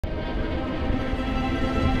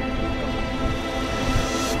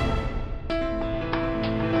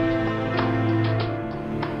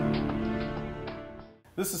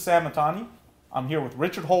This is Sam Matani. I'm here with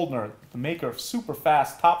Richard Holdner, the maker of super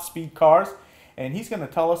fast top speed cars, and he's going to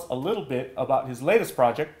tell us a little bit about his latest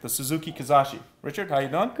project, the Suzuki Kizashi. Richard, how you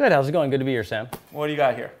doing? Good, how's it going? Good to be here, Sam. What do you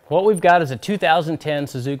got here? What we've got is a 2010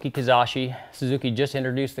 Suzuki Kizashi. Suzuki just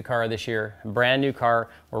introduced the car this year, a brand new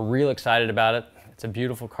car. We're real excited about it. It's a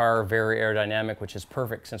beautiful car, very aerodynamic, which is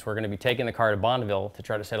perfect since we're going to be taking the car to Bonneville to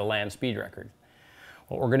try to set a land speed record.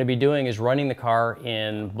 What we're going to be doing is running the car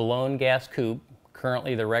in Blown Gas Coupe.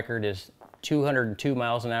 Currently the record is 202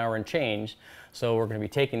 miles an hour and change, so we're going to be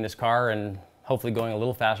taking this car and hopefully going a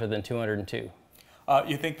little faster than 202.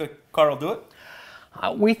 You think the car will do it?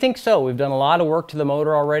 We think so. We've done a lot of work to the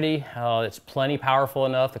motor already. It's plenty powerful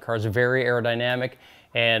enough. The car's very aerodynamic,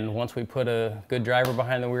 and once we put a good driver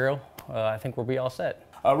behind the wheel, I think we'll be all set.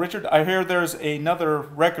 Richard, I hear there's another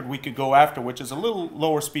record we could go after, which is a little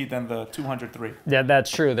lower speed than the 203. Yeah,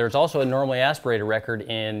 that's true. There's also a normally aspirated record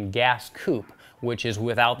in Gas Coupe, which is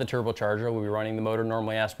without the turbocharger. We'll be running the motor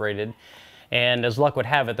normally aspirated. And as luck would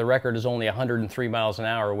have it, the record is only 103 miles an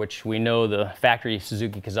hour, which we know the factory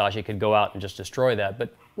Suzuki Kizashi could go out and just destroy that.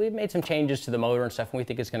 But we've made some changes to the motor and stuff, and we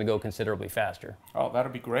think it's going to go considerably faster. Oh,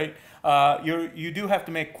 that'll be great. You do have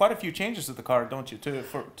to make quite a few changes to the car, don't you,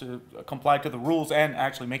 to comply to the rules and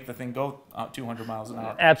actually make the thing go 200 miles an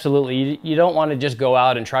hour? Absolutely. You don't want to just go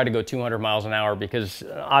out and try to go 200 miles an hour because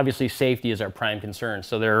obviously safety is our prime concern.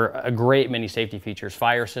 So there are a great many safety features,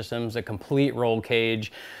 fire systems, a complete roll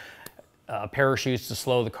cage, parachutes to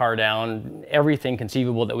slow the car down, everything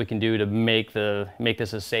conceivable that we can do to make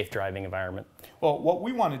this a safe driving environment. Well, what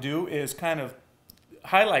we want to do is kind of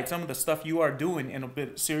highlight some of the stuff you are doing in a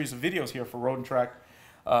series of videos here for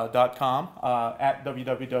roadandtrack.com at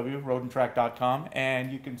www.roadandtrack.com,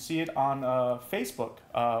 and you can see it on Facebook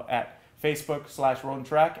at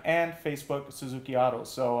Facebook/roadandtrack and Facebook Suzuki Autos.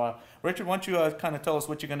 So Richard, why don't you kind of tell us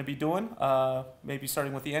what you're going to be doing, maybe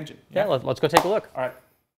starting with the engine? Yeah, let's go take a look. All right.